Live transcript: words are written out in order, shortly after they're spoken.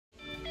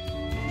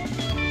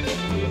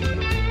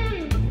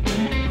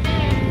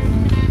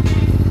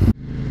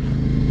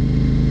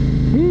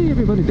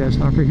everybody,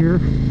 DeathsStalker here.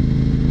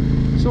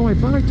 So I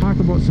thought I'd talk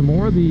about some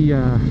more of the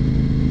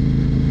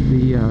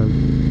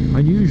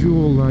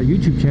unusual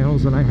YouTube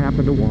channels that I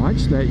happen to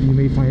watch that you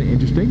may find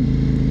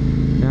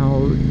interesting.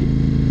 Now,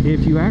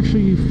 if you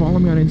actually follow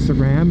me on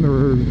Instagram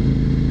or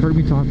heard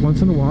me talk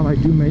once in a while, I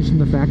do mention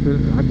the fact that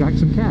I've got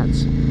some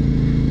cats.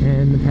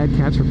 And I've had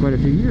cats for quite a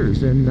few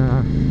years. And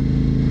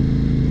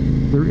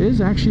there is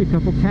actually a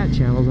couple cat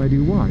channels I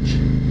do watch.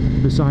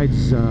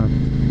 Besides the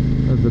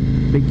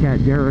Big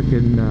Cat Derek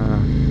and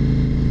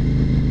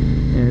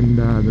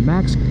the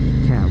Max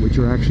Cat, which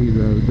are actually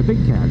the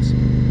big cats.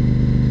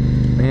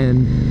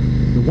 And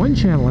the one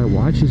channel I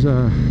watch is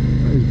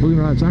believe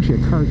it or not, it's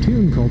actually a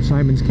cartoon called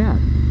Simon's Cat.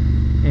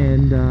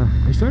 And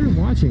I started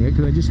watching it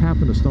because I just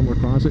happened to stumble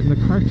across it, and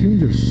the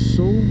cartoons are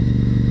so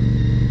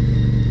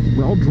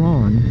well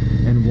drawn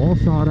and well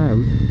thought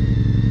out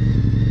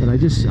that I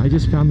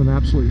just found them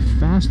absolutely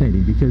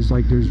fascinating, because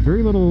like there's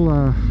very little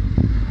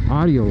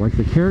audio, like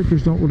the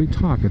characters don't really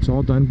talk. It's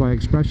all done by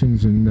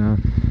expressions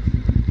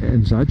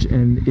and such.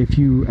 And if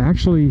you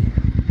actually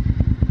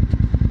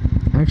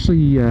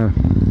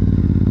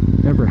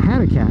ever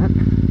had a cat,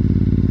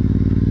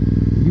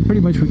 you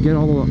pretty much would get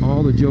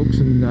all the jokes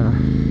in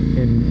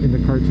the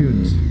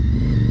cartoons.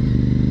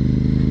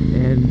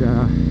 And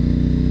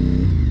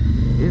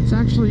it's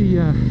actually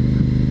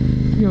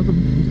you know,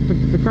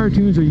 the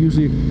cartoons are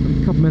usually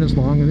a couple minutes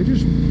long, and they're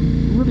just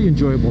really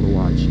enjoyable to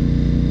watch.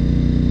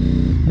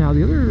 Now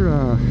the other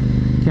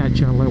cat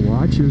channel I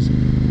watch is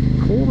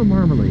Cole and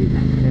Marmalade.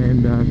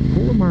 And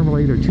Cole and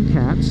Marmalade are two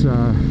cats,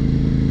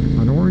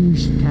 an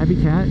orange tabby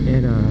cat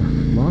and a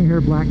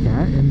long-haired black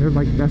cat, and they're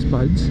like best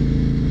buds.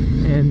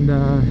 And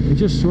it's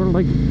just sort of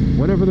like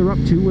whatever they're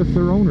up to with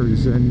their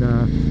owners. And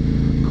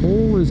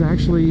Cole is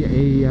actually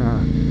a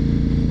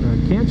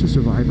cancer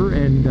survivor,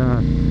 and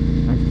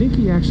I think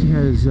he actually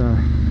has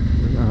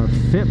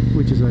FIP,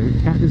 which is a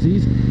cat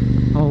disease.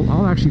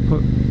 I'll actually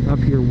put up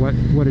here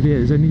what it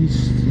is, and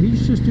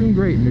he's just doing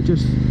great, and they're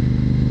just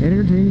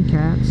entertaining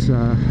cats.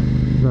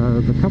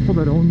 The couple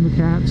that own the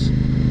cats,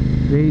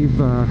 they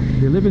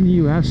live in the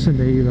U.S. and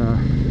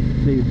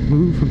they've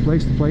moved from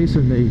place to place,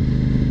 and they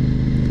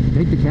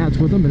take the cats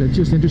with them, and it's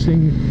just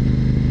interesting,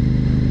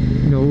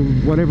 you know,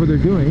 whatever they're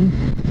doing.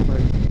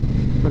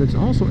 But it's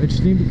also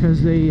interesting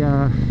because they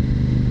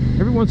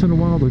every once in a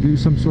while they'll do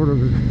some sort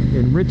of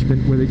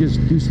enrichment where they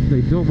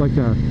build like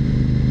a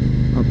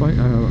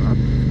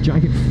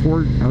giant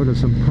fort out of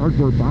some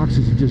cardboard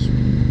boxes and just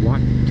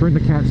turn the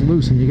cats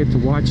loose, and you get to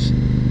watch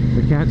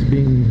the cats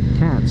being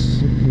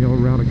cats, you know,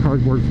 around a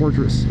cardboard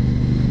fortress.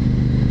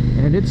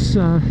 And it's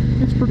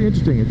pretty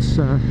interesting. It's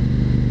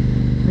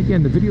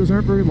again, the videos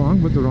aren't very long,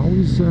 but they're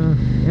always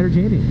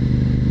entertaining.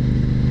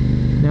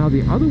 Now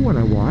the other one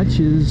I watch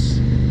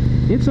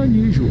it's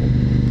unusual.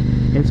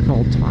 It's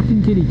called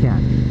Talking Kitty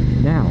Cat.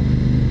 Now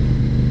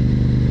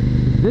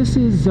this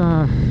is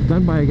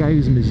done by a guy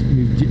who's a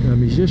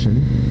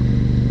musician,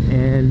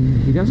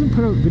 and he doesn't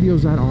put out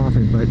videos that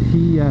often, but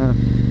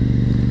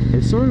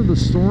it's sort of the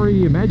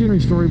story, imaginary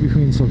story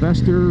between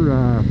Sylvester,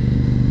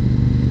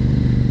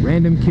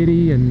 Random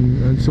Kitty,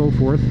 and so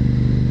forth.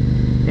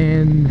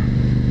 And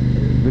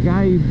the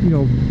guy, you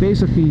know,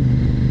 basically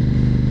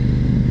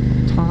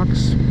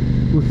talks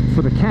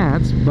for the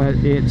cats, but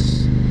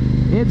it's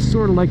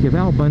sort of like if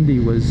Al Bundy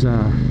was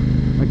a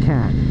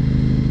cat.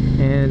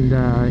 And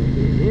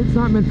it's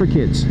not meant for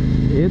kids.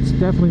 It's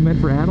definitely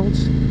meant for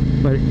adults,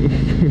 but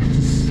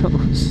it's so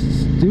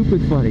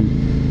stupid funny.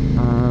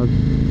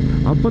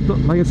 I'll put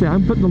like I say,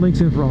 I'm putting the links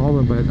in for all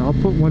of them, but I'll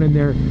put one in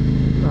there.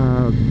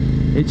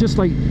 It's just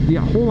like the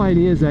whole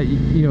idea is that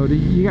you know,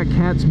 you got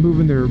cats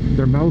moving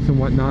their mouth and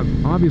whatnot,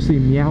 obviously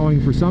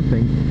meowing for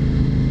something,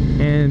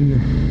 and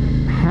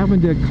having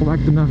to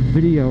collect enough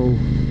video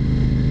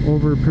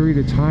over a period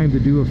of time to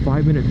do a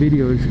 5-minute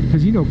video,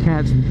 because you know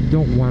cats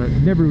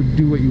never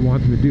do what you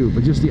want them to do,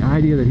 but just the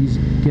idea that he's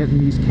getting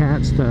these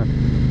cats to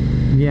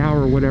meow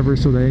or whatever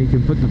so that he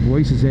can put the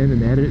voices in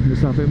and edit it and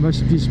stuff, it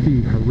must just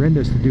be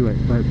horrendous to do it,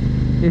 but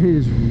it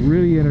is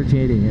really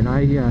entertaining, and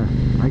I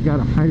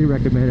gotta highly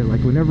recommend it.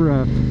 Like whenever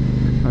a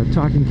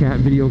talking cat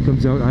video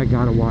comes out, I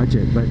gotta watch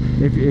it. But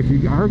if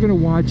you are gonna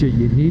watch it,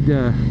 you need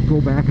to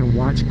go back and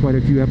watch quite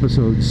a few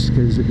episodes,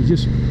 because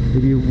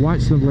if you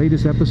watch the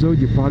latest episode,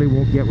 you probably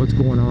won't get what's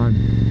going on,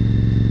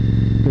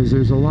 because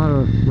there's a lot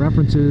of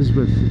references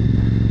with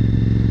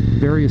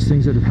various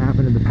things that have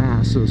happened in the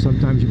past, so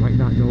sometimes you might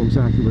not know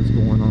exactly what's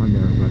going on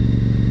there. But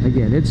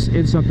again, it's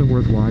something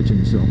worth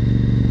watching. So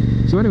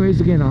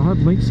anyways, again, I'll have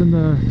links in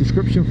the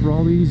description for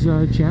all these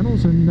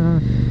channels, and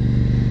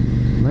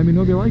let me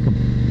know if you like them.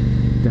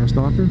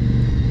 DeathsStalker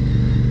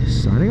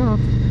signing off.